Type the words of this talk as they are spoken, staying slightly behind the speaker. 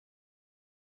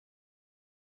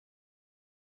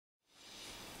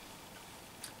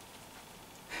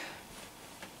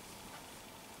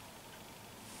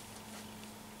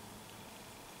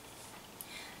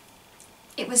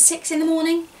It was 6 in the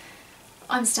morning.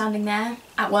 I'm standing there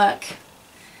at work,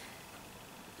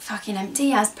 fucking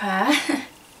empty as per,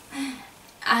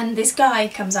 and this guy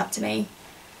comes up to me,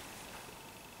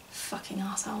 fucking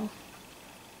arsehole,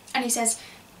 and he says,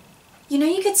 "You know,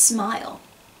 you could smile."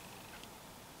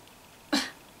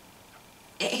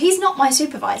 He's not my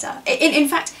supervisor. In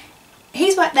fact,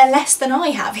 he's worked there less than I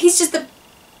have. He's just the...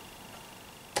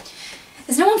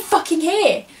 There's no one fucking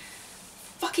here.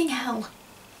 Fucking hell.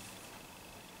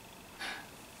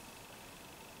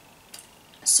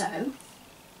 So,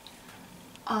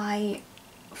 I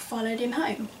followed him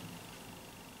home.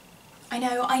 I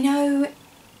know,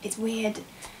 it's weird,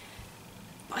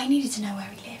 but I needed to know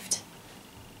where he lived.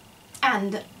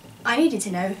 And I needed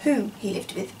to know who he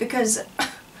lived with, because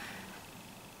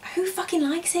who fucking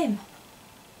likes him?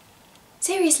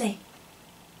 Seriously.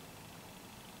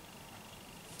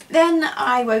 Then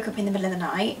I woke up in the middle of the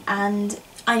night and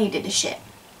I needed a shit.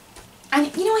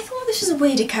 And you know, I thought this was a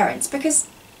weird occurrence because,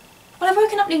 well, I've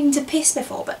woken up needing to piss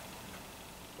before, but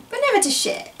never to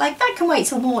shit. Like, that can wait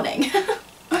till morning.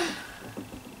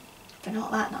 But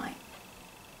not that night.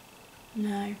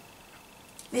 No.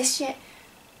 This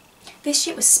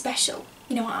shit was special.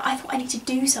 You know, I thought I need to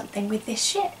do something with this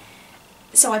shit.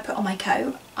 So I put on my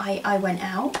coat, I went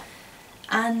out,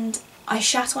 and I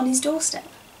shat on his doorstep.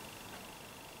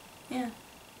 Yeah.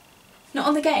 Not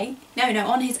on the gate, no,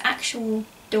 on his actual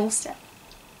doorstep.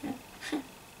 Yeah.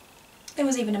 There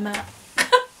was even a map.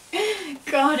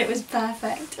 God, it was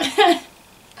perfect. And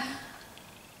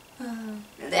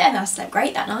I slept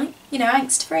great that night, you know,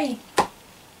 angst free.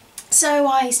 So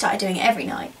I started doing it every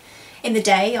night. In the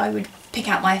day I would pick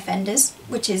out my offenders,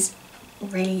 which is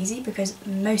really easy because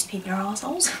most people are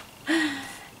arseholes.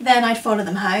 Then I'd follow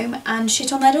them home and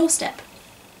shit on their doorstep.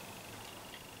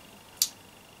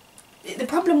 The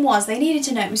problem was they needed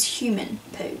to know it was human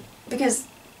poo, because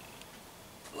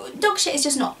dog shit is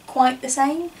just not quite the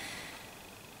same.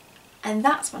 And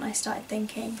that's when I started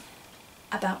thinking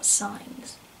about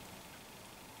signs.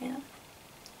 Yeah.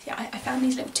 See, I found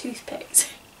these little toothpicks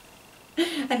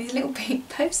and these little pink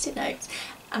post-it notes,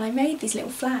 and I made these little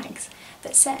flags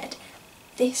that said,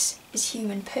 "This is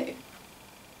human poo."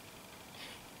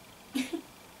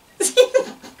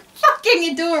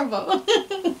 Fucking adorable.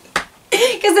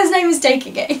 Because there's no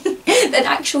mistaking it. An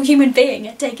actual human being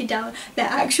had taken down their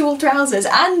actual trousers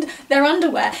and their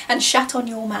underwear and shat on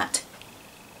your mat.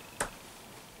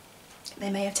 They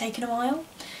may have taken a while.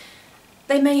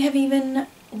 They may have even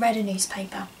read a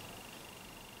newspaper.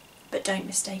 But don't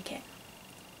mistake it.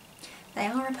 They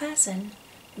are a person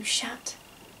who shat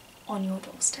on your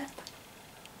doorstep.